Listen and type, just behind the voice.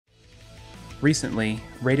Recently,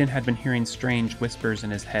 Raiden had been hearing strange whispers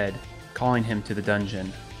in his head, calling him to the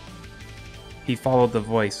dungeon. He followed the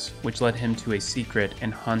voice, which led him to a secret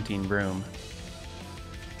and haunting room.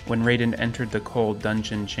 When Raiden entered the cold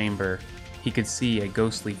dungeon chamber, he could see a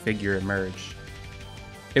ghostly figure emerge.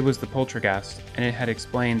 It was the Polterghast, and it had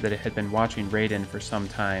explained that it had been watching Raiden for some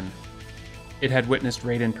time. It had witnessed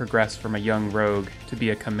Raiden progress from a young rogue to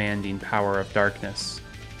be a commanding power of darkness.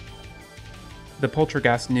 The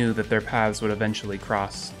Polterghast knew that their paths would eventually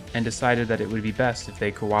cross, and decided that it would be best if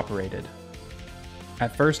they cooperated.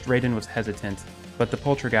 At first, Raiden was hesitant, but the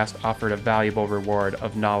Polterghast offered a valuable reward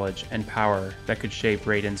of knowledge and power that could shape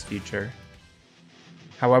Raiden's future.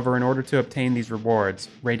 However, in order to obtain these rewards,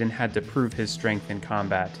 Raiden had to prove his strength in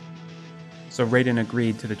combat. So Raiden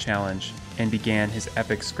agreed to the challenge, and began his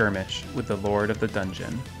epic skirmish with the Lord of the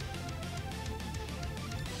Dungeon.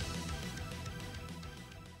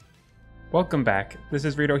 Welcome back, this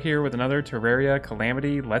is Rito here with another Terraria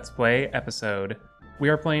Calamity Let's Play episode. We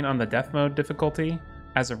are playing on the Death Mode difficulty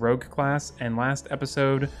as a rogue class, and last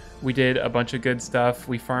episode we did a bunch of good stuff.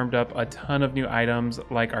 We farmed up a ton of new items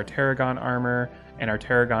like our Terragon armor and our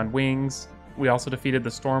Terragon wings. We also defeated the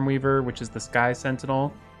Stormweaver, which is the Sky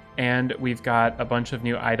Sentinel, and we've got a bunch of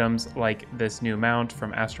new items like this new mount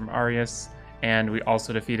from Astrum Arius, and we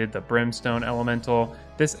also defeated the Brimstone Elemental.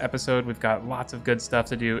 This episode, we've got lots of good stuff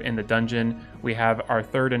to do in the dungeon. We have our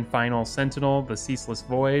third and final Sentinel, the Ceaseless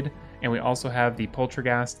Void, and we also have the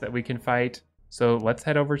Polterghast that we can fight. So let's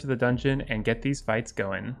head over to the dungeon and get these fights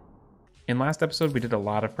going. In last episode, we did a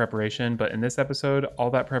lot of preparation, but in this episode,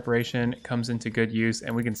 all that preparation comes into good use,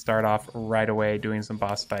 and we can start off right away doing some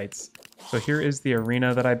boss fights. So here is the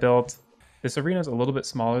arena that I built. This arena is a little bit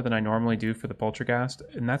smaller than I normally do for the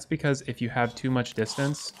Polterghast, and that's because if you have too much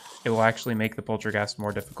distance, it will actually make the Polterghast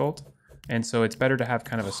more difficult. And so it's better to have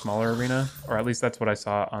kind of a smaller arena, or at least that's what I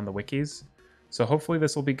saw on the wikis. So hopefully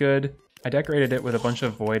this will be good. I decorated it with a bunch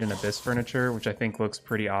of Void and Abyss furniture, which I think looks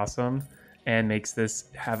pretty awesome, and makes this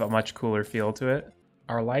have a much cooler feel to it.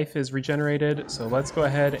 Our life is regenerated, so let's go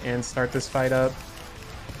ahead and start this fight up.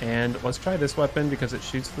 And let's try this weapon because it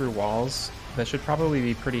shoots through walls. That should probably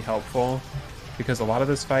be pretty helpful because a lot of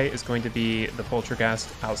this fight is going to be the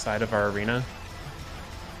Polterghast outside of our arena.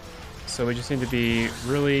 So we just need to be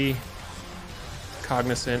really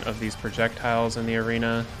cognizant of these projectiles in the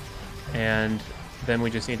arena, and then we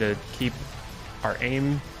just need to keep our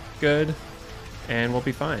aim good and we'll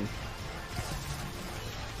be fine.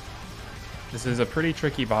 This is a pretty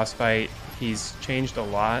tricky boss fight. He's changed a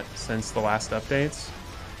lot since the last updates.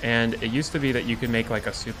 And it used to be that you could make like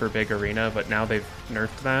a super big arena, but now they've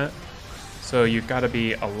nerfed that. So you've got to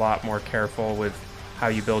be a lot more careful with how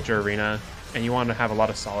you build your arena, and you want to have a lot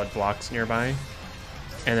of solid blocks nearby.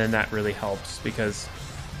 And then that really helps because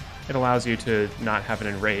it allows you to not have an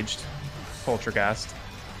enraged Polterghast.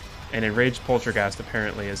 An enraged Polterghast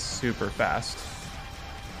apparently is super fast.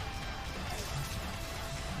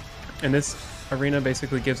 And this arena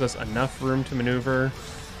basically gives us enough room to maneuver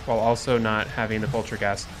while also not having the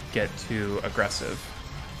Polterghast get too aggressive.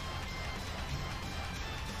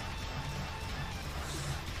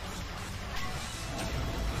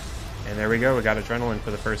 And there we go, we got Adrenaline for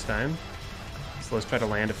the first time. So let's try to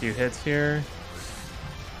land a few hits here.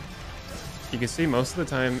 You can see most of the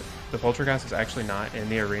time the Polterghast is actually not in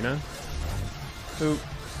the arena. Oop.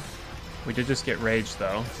 We did just get Rage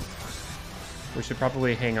though. We should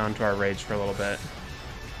probably hang on to our Rage for a little bit.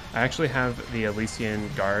 I actually have the Elysian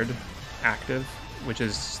Guard active, which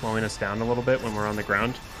is slowing us down a little bit when we're on the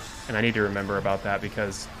ground. And I need to remember about that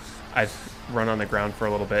because I've run on the ground for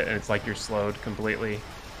a little bit and it's like you're slowed completely.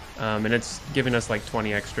 And it's giving us like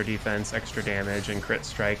 20 extra defense, extra damage, and crit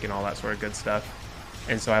strike and all that sort of good stuff.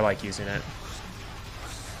 And so I like using it.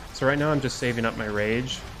 So right now I'm just saving up my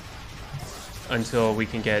Rage until we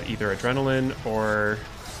can get either Adrenaline or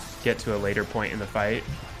get to a later point in the fight.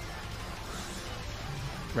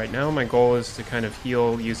 Right now my goal is to kind of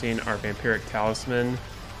heal using our Vampiric Talisman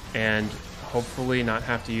and hopefully not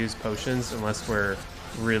have to use potions unless we're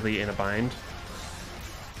really in a bind.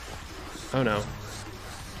 Oh no.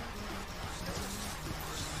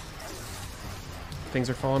 Things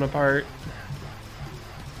are falling apart.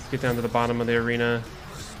 Let's get down to the bottom of the arena.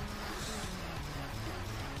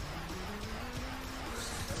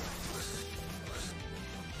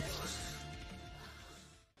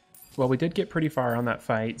 Well, we did get pretty far on that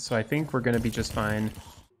fight, so I think we're going to be just fine.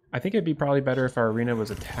 I think it'd be probably better if our arena was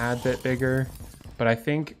a tad bit bigger, but I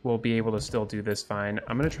think we'll be able to still do this fine.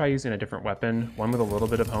 I'm going to try using a different weapon, one with a little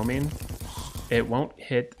bit of homing. It won't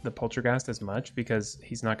hit the Polterghast as much because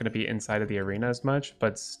he's not going to be inside of the arena as much,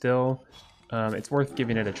 but still, it's worth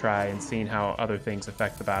giving it a try and seeing how other things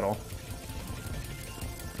affect the battle.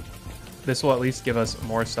 This will at least give us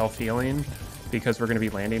more self-healing because we're going to be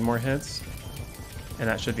landing more hits, and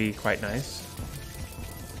that should be quite nice.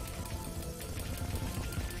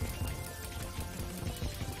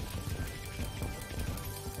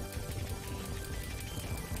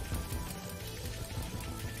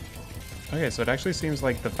 Okay, so it actually seems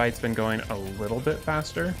like the fight's been going a little bit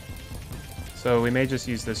faster, so we may just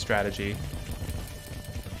use this strategy.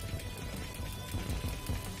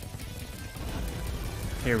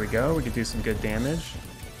 Here we go, we could do some good damage.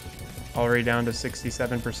 Already down to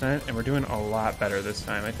 67%, and we're doing a lot better this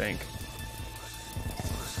time, I think.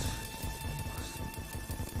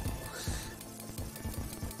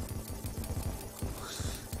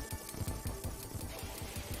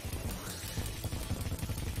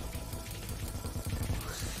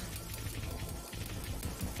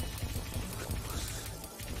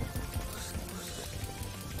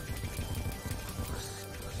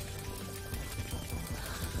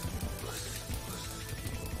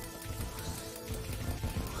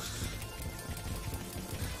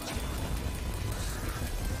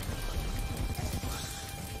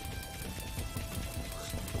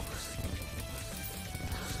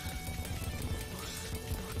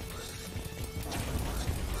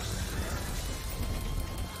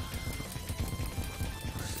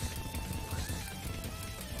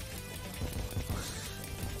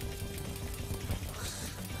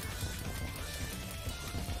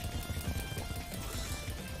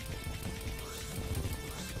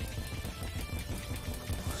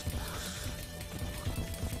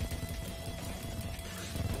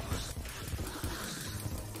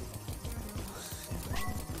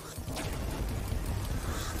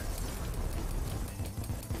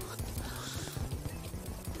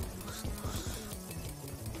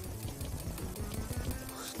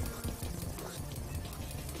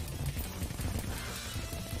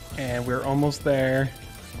 And we're almost there.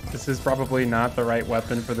 This is probably not the right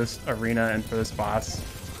weapon for this arena and for this boss,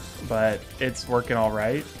 but it's working all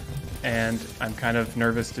right. And I'm kind of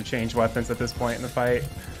nervous to change weapons at this point in the fight.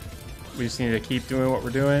 We just need to keep doing what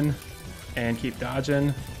we're doing and keep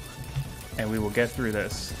dodging, and we will get through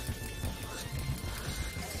this.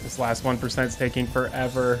 This last 1% is taking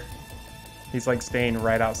forever. He's like staying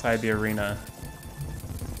right outside the arena.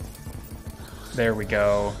 There we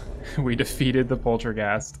go. We defeated the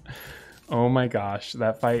Polterghast. Oh my gosh,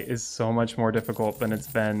 that fight is so much more difficult than it's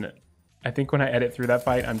been. I think when I edit through that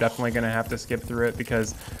fight, I'm definitely going to have to skip through it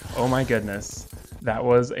because, oh my goodness, that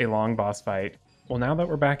was a long boss fight. Well, now that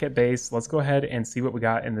we're back at base, let's go ahead and see what we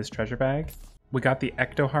got in this treasure bag. We got the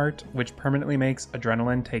Ecto Heart, which permanently makes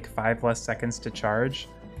Adrenaline take 5 less seconds to charge,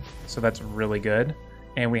 so that's really good.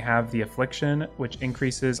 And we have the Affliction, which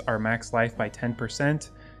increases our max life by 10%,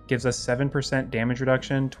 gives us 7% damage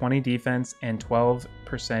reduction, 20 defense, and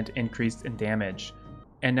 12% increased in damage.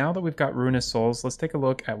 And now that we've got Ruinous Souls, let's take a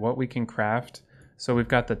look at what we can craft. So we've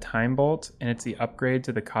got the Time Bolt, and it's the upgrade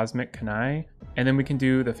to the Cosmic Kunai. And then we can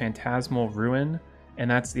do the Phantasmal Ruin,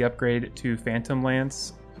 and that's the upgrade to Phantom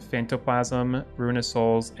Lance, Phantoplasm, Ruinous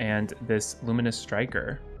Souls, and this Luminous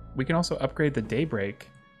Striker. We can also upgrade the Daybreak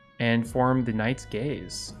and form the Night's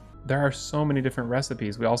Gaze. There are so many different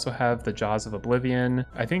recipes. We also have the Jaws of Oblivion.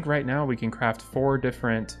 I think right now we can craft 4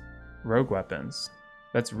 different rogue weapons.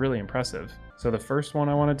 That's really impressive. So the first one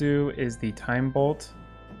I want to do is the Time Bolt,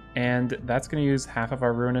 and that's going to use half of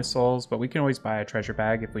our Ruinous Souls, but we can always buy a treasure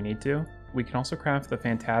bag if we need to. We can also craft the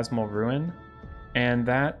Phantasmal Ruin, and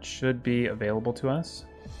that should be available to us.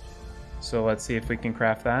 So let's see if we can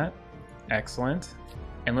craft that. Excellent.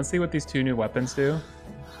 And let's see what these 2 new weapons do.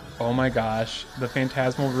 Oh my gosh, the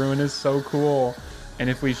Phantasmal Ruin is so cool. And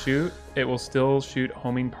if we shoot, it will still shoot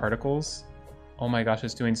homing particles. Oh my gosh,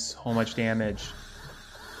 it's doing so much damage.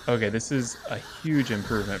 Okay, this is a huge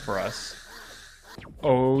improvement for us.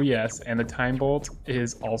 Oh yes, and the Time Bolt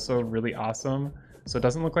is also really awesome. So it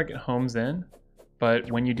doesn't look like it homes in,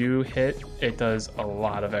 but when you do hit, it does a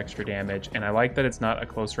lot of extra damage. And I like that it's not a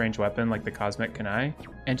close range weapon like the Cosmic Kunai.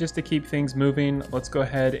 And just to keep things moving, let's go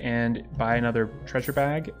ahead and buy another treasure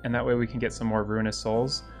bag, and that way we can get some more Ruinous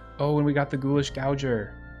Souls. Oh, and we got the Ghoulish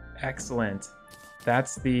Gouger. Excellent.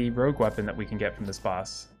 That's the rogue weapon that we can get from this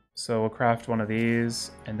boss. So we'll craft one of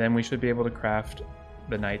these, and then we should be able to craft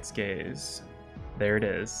the Night's Gaze. There it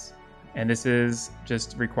is. And this is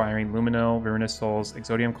just requiring Luminil, Ruinous Souls,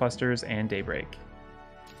 Exodium Clusters, and Daybreak.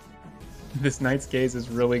 This Night's Gaze is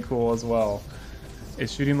really cool as well.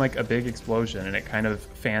 It's shooting like a big explosion, and it kind of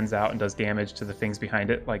fans out and does damage to the things behind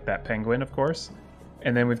it, like that penguin, of course.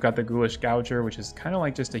 And then we've got the Ghoulish Gouger, which is kind of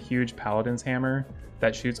like just a huge Paladin's Hammer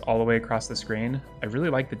that shoots all the way across the screen. I really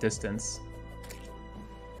like the distance.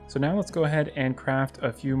 So now let's go ahead and craft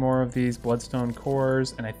a few more of these bloodstone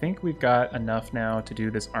cores, and I think we've got enough now to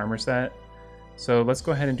do this armor set. So let's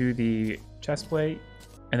go ahead and do the chest plate,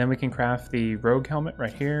 and then we can craft the rogue helmet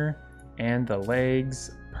right here, and the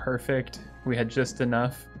legs. Perfect. We had just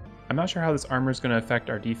enough. I'm not sure how this armor is going to affect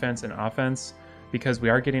our defense and offense, because we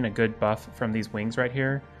are getting a good buff from these wings right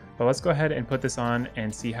here. But let's go ahead and put this on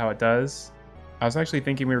and see how it does. I was actually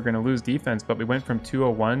thinking we were going to lose defense, but we went from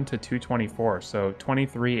 201 to 224, so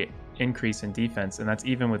 23 increase in defense, and that's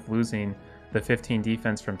even with losing the 15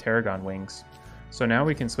 defense from Tarragon wings. So now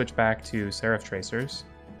we can switch back to Seraph Tracers,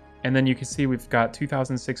 and then you can see we've got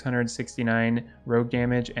 2,669 rogue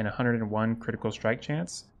damage and 101 critical strike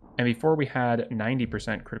chance. And before we had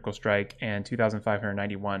 90% critical strike and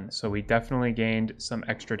 2,591, so we definitely gained some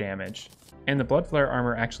extra damage. And the Blood Flare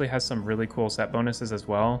armor actually has some really cool set bonuses as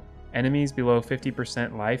well. Enemies below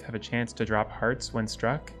 50% life have a chance to drop hearts when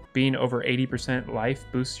struck. Being over 80% life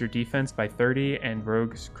boosts your defense by 30 and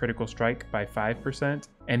rogue's critical strike by 5%.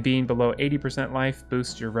 And being below 80% life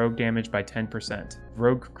boosts your rogue damage by 10%.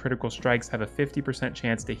 Rogue critical strikes have a 50%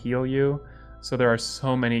 chance to heal you. So there are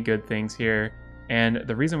so many good things here. And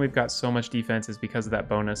the reason we've got so much defense is because of that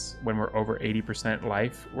bonus. When we're over 80%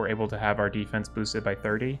 life, we're able to have our defense boosted by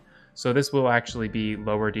 30. So this will actually be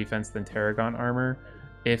lower defense than Tarragon armor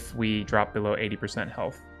if we drop below 80%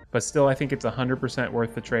 health. But still, I think it's 100%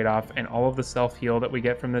 worth the trade-off, and all of the self-heal that we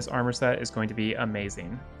get from this armor set is going to be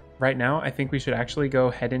amazing. Right now, I think we should actually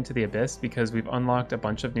go head into the Abyss because we've unlocked a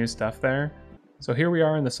bunch of new stuff there. So here we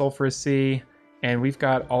are in the Sulphurous Sea, and we've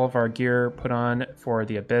got all of our gear put on for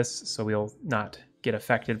the Abyss, so we'll not get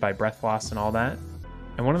affected by breath loss and all that.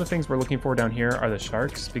 And one of the things we're looking for down here are the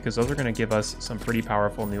sharks, because those are going to give us some pretty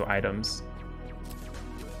powerful new items.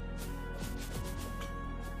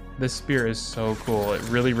 This spear is so cool. It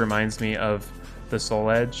really reminds me of the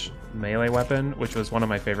Soul Edge melee weapon, which was one of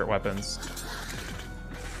my favorite weapons.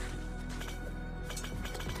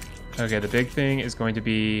 Okay, the big thing is going to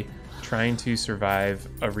be trying to survive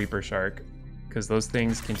a Reaper Shark, because those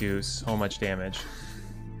things can do so much damage.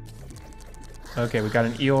 Okay, we got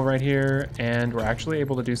an eel right here, and we're actually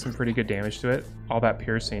able to do some pretty good damage to it. All that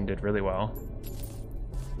piercing did really well.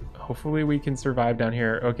 Hopefully we can survive down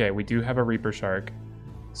here. Okay, we do have a Reaper Shark.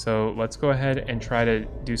 So let's go ahead and try to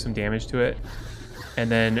do some damage to it and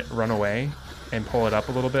then run away and pull it up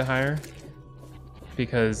a little bit higher,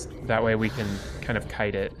 because that way we can kind of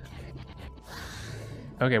kite it.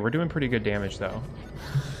 Okay, we're doing pretty good damage though.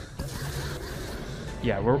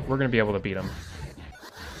 Yeah, we're going to be able to beat him.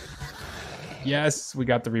 Yes, we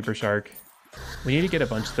got the Reaper Shark. We need to get a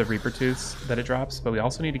bunch of the Reaper Tooths that it drops, but we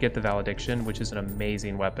also need to get the Valediction, which is an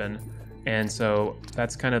amazing weapon. And so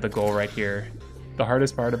that's kind of the goal right here. The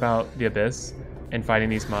hardest part about the Abyss and fighting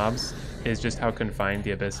these mobs is just how confined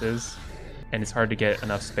the Abyss is, and it's hard to get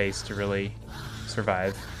enough space to really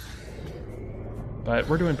survive. But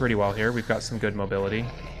we're doing pretty well here. We've got some good mobility.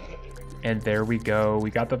 And there we go.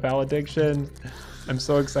 We got the Valediction. I'm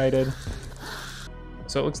so excited.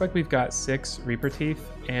 So it looks like we've got 6 Reaper Teeth,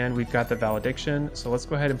 and we've got the Valediction. So let's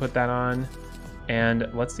go ahead and put that on. And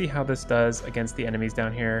let's see how this does against the enemies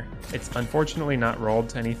down here. It's unfortunately not rolled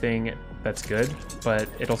to anything that's good, but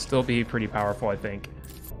it'll still be pretty powerful, I think.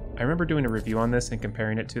 I remember doing a review on this and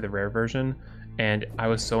comparing it to the rare version, and I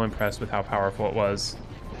was so impressed with how powerful it was.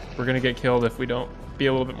 We're gonna get killed if we don't be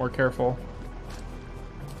a little bit more careful.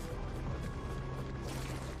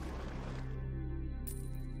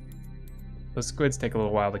 Those squids take a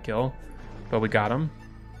little while to kill, but we got them.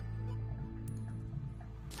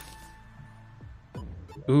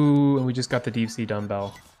 Ooh, and we just got the deep sea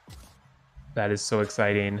dumbbell. That is so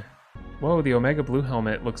exciting. Whoa, the Omega Blue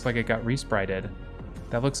helmet looks like it got resprited.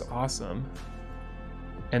 That looks awesome.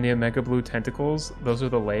 And the Omega Blue tentacles, those are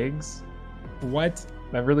the legs. What?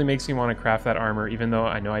 That really makes me want to craft that armor, even though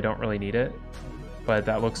I know I don't really need it. But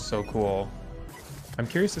that looks so cool. I'm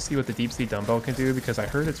curious to see what the deep sea dumbbell can do, because I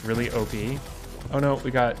heard it's really OP. Oh no,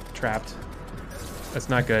 we got trapped. That's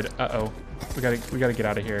not good. Uh-oh. We gotta get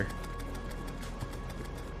out of here.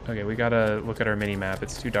 Okay, we gotta look at our mini map.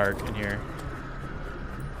 It's too dark in here.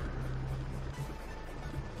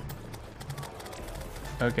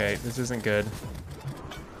 Okay, this isn't good.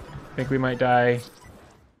 I think we might die.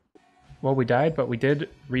 Well, we died, but we did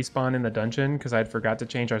respawn in the dungeon because I'd forgot to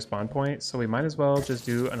change our spawn point, so we might as well just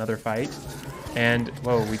do another fight. And,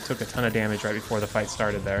 whoa, we took a ton of damage right before the fight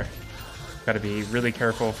started there. Gotta be really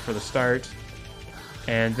careful for the start.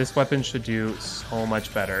 And this weapon should do so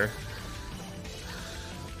much better.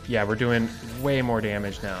 Yeah, we're doing way more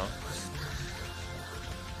damage now.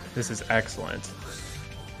 This is excellent.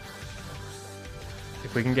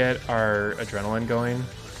 If we can get our adrenaline going.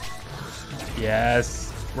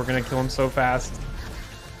 Yes. We're gonna kill him so fast.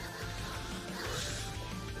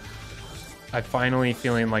 I'm finally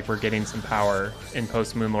feeling like we're getting some power in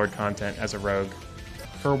post-Moonlord content as a rogue.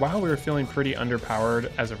 For a while we were feeling pretty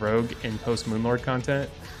underpowered as a rogue in post-Moonlord content.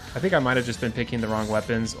 I think I might have just been picking the wrong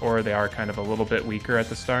weapons, or they are kind of a little bit weaker at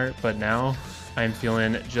the start, but now I'm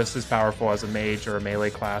feeling just as powerful as a mage or a melee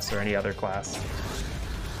class or any other class.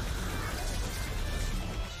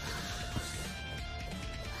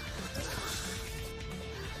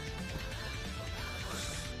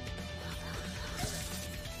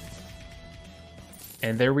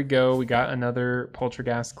 And there we go, we got another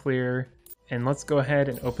Polterghast clear. And let's go ahead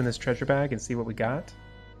and open this treasure bag and see what we got.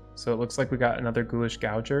 So it looks like we got another Ghoulish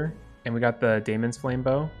Gouger, and we got the Daemon's Flame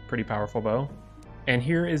Bow, pretty powerful bow. And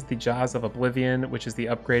here is the Jaws of Oblivion, which is the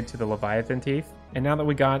upgrade to the Leviathan Teeth. And now that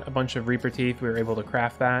we got a bunch of Reaper Teeth, we were able to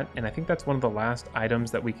craft that, and I think that's one of the last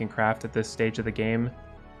items that we can craft at this stage of the game.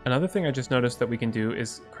 Another thing I just noticed that we can do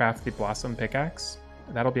is craft the Blossom Pickaxe.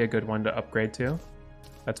 That'll be a good one to upgrade to.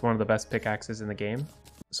 That's one of the best pickaxes in the game.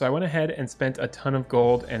 So I went ahead and spent a ton of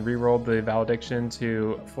gold and re-rolled the Valediction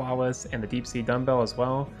to Flawless and the Deep Sea Dumbbell as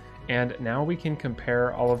well. And now we can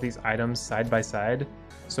compare all of these items side by side.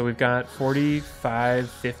 So we've got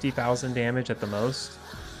 50,000 damage at the most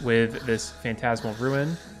with this Phantasmal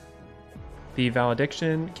Ruin. The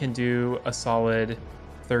Valediction can do a solid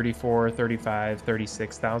 34, 35,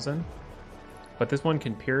 36,000. But this one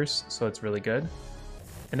can pierce, so it's really good.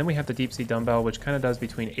 And then we have the Deep Sea Dumbbell, which kind of does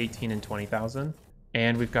between 18 and 20,000.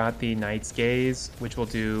 And we've got the Knight's Gaze, which will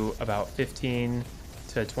do about 15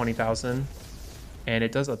 to 20,000. And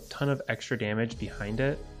it does a ton of extra damage behind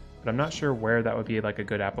it, but I'm not sure where that would be like a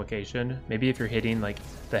good application. Maybe if you're hitting like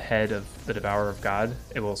the head of the Devourer of God,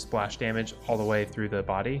 it will splash damage all the way through the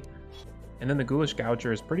body. And then the Ghoulish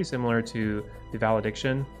Gouger is pretty similar to the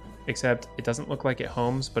Valediction, except it doesn't look like it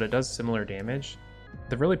homes, but it does similar damage.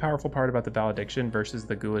 The really powerful part about the Valediction versus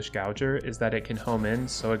the Ghoulish Gouger is that it can home in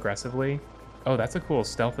so aggressively. Oh, that's a cool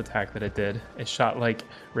stealth attack that it did. It shot like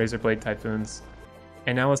Razorblade Typhoons.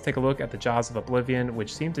 And now let's take a look at the Jaws of Oblivion,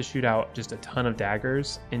 which seem to shoot out just a ton of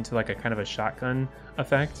daggers into like a kind of a shotgun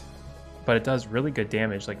effect. But it does really good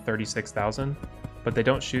damage, like 36,000, but they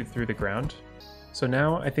don't shoot through the ground. So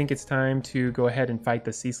now I think it's time to go ahead and fight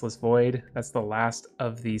the Ceaseless Void. That's the last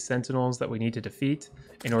of the Sentinels that we need to defeat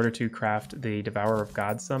in order to craft the Devourer of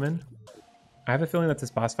God summon. I have a feeling that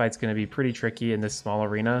this boss fight's going to be pretty tricky in this small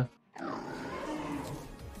arena.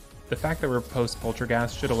 The fact that we're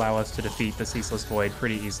post-Polterghast should allow us to defeat the Ceaseless Void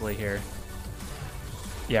pretty easily here.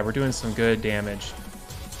 Yeah, we're doing some good damage.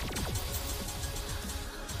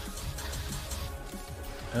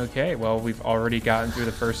 Okay, well, we've already gotten through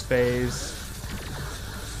the first phase.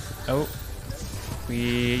 Oh,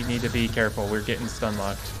 we need to be careful. We're getting stun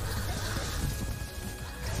locked.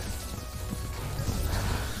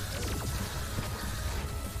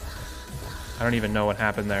 I don't even know what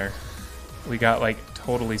happened there. We got like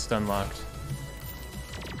totally stun locked.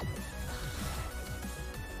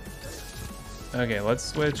 Okay, let's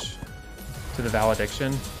switch to the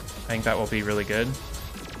Valediction. I think that will be really good.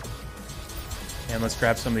 And let's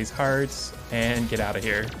grab some of these hearts and get out of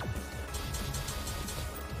here.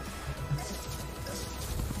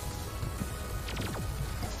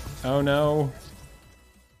 Oh no.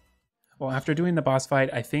 Well, after doing the boss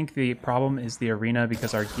fight, I think the problem is the arena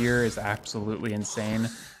because our gear is absolutely insane.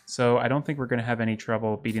 So I don't think we're going to have any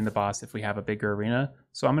trouble beating the boss if we have a bigger arena.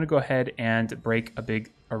 So I'm going to go ahead and break a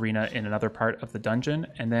big arena in another part of the dungeon,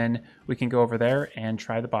 and then we can go over there and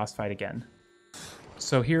try the boss fight again.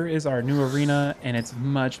 So here is our new arena, and it's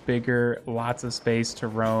much bigger, lots of space to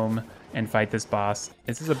roam and fight this boss.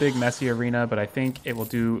 This is a big messy arena, but I think it will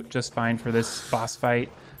do just fine for this boss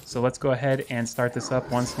fight. So let's go ahead and start this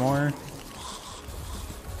up once more.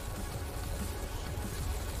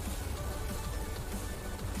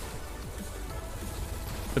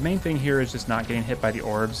 The main thing here is just not getting hit by the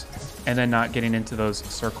orbs and then not getting into those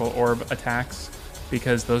circle orb attacks,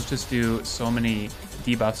 because those just do so many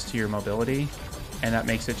debuffs to your mobility, and that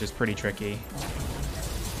makes it just pretty tricky.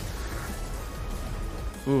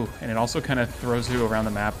 Ooh, and it also kind of throws you around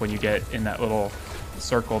the map when you get in that little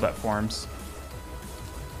circle that forms.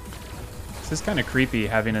 This is kind of creepy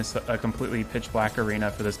having a completely pitch black arena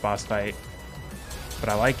for this boss fight, but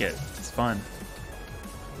I like it. It's fun.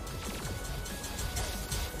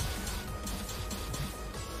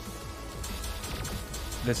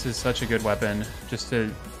 This is such a good weapon, just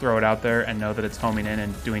to throw it out there and know that it's homing in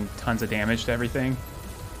and doing tons of damage to everything.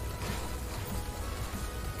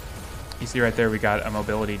 You see right there, we got a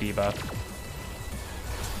mobility debuff.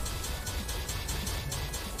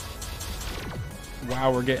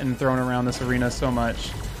 Wow, we're getting thrown around this arena so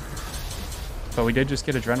much. But we did just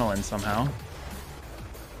get adrenaline somehow.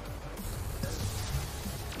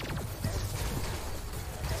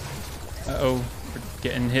 Uh-oh, we're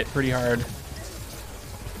getting hit pretty hard.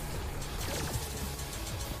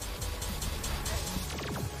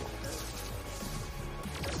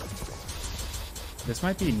 This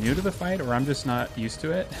might be new to the fight, or I'm just not used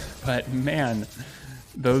to it, but man,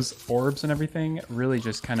 those orbs and everything really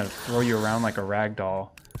just kind of throw you around like a rag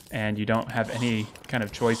doll, and you don't have any kind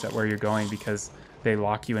of choice at where you're going because they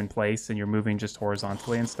lock you in place and you're moving just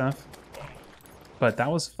horizontally and stuff. But that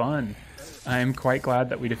was fun. I'm quite glad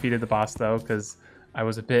that we defeated the boss though, because I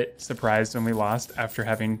was a bit surprised when we lost after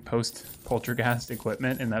having post-Polterghast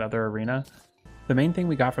equipment in that other arena. The main thing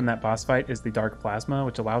we got from that boss fight is the Dark Plasma,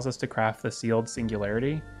 which allows us to craft the Sealed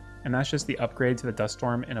Singularity, and that's just the upgrade to the Dust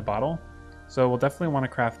Storm in a bottle. So we'll definitely want to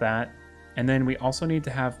craft that. And then we also need to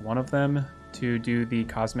have one of them to do the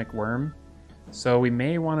Cosmic Worm. So we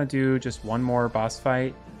may want to do just one more boss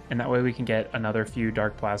fight, and that way we can get another few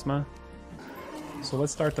Dark Plasma. So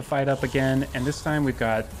let's start the fight up again, and this time we've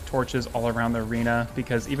got torches all around the arena,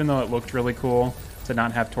 because even though it looked really cool to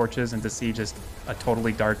not have torches and to see just a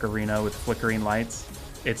totally dark arena with flickering lights,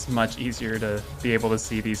 it's much easier to be able to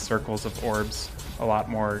see these circles of orbs a lot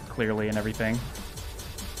more clearly and everything.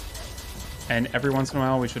 And every once in a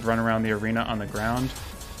while we should run around the arena on the ground,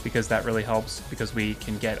 because that really helps, because we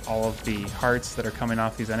can get all of the hearts that are coming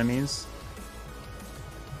off these enemies.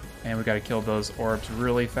 And we got to kill those orbs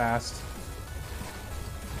really fast.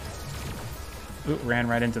 Ooh, ran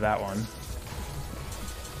right into that one.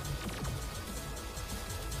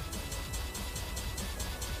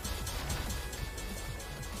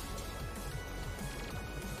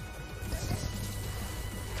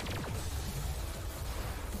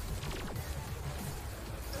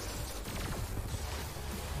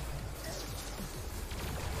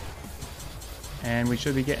 And we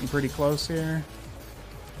should be getting pretty close here.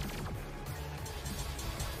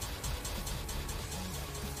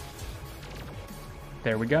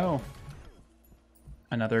 There we go.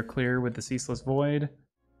 Another clear with the Ceaseless Void.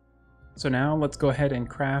 So now let's go ahead and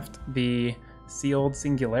craft the Sealed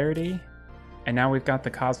Singularity. And now we've got the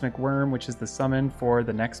Cosmic Worm, which is the summon for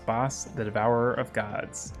the next boss, the Devourer of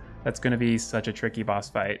Gods. That's going to be such a tricky boss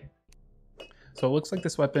fight. So it looks like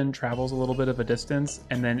this weapon travels a little bit of a distance,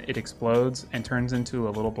 and then it explodes and turns into a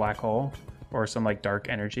little black hole, or some like dark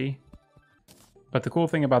energy. But the cool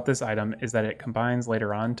thing about this item is that it combines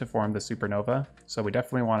later on to form the supernova, so we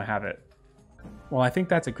definitely want to have it. Well, I think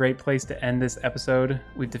that's a great place to end this episode.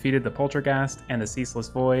 We've defeated the Polterghast and the Ceaseless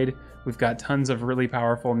Void. We've got tons of really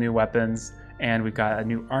powerful new weapons, and we've got a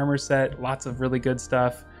new armor set, lots of really good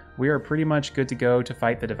stuff. We are pretty much good to go to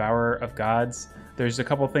fight the Devourer of Gods. There's a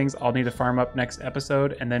couple things I'll need to farm up next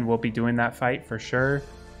episode, and then we'll be doing that fight for sure.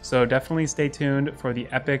 So definitely stay tuned for the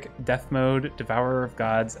epic Death Mode Devourer of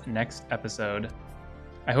Gods next episode.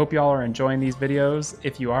 I hope y'all are enjoying these videos.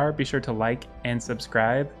 If you are, be sure to like and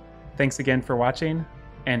subscribe. Thanks again for watching,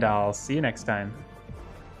 and I'll see you next time.